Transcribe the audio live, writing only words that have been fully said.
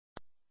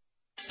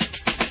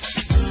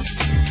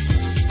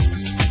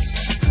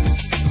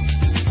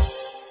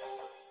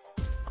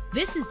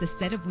This is the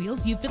set of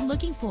wheels you've been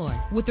looking for,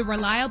 with a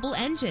reliable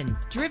engine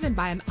driven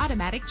by an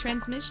automatic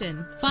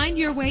transmission. Find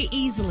your way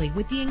easily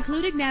with the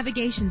included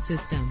navigation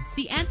system.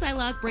 The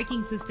anti-lock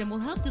braking system will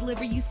help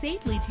deliver you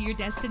safely to your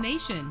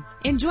destination.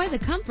 Enjoy the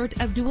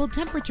comfort of dual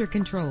temperature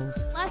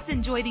controls. Plus,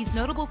 enjoy these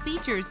notable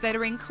features that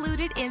are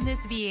included in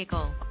this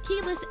vehicle: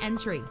 keyless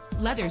entry,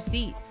 leather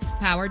seats,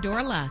 power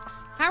door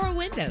locks, power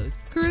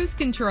windows, cruise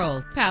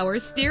control, power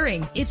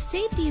steering. If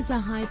safety is a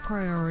high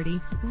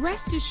priority,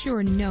 rest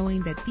assured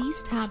knowing that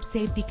these top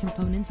safety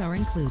components are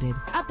included: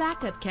 a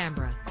backup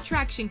camera,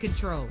 traction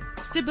control,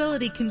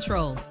 stability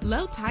control,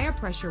 low tire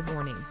pressure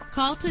warning.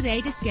 Call today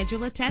to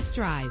schedule a test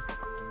drive.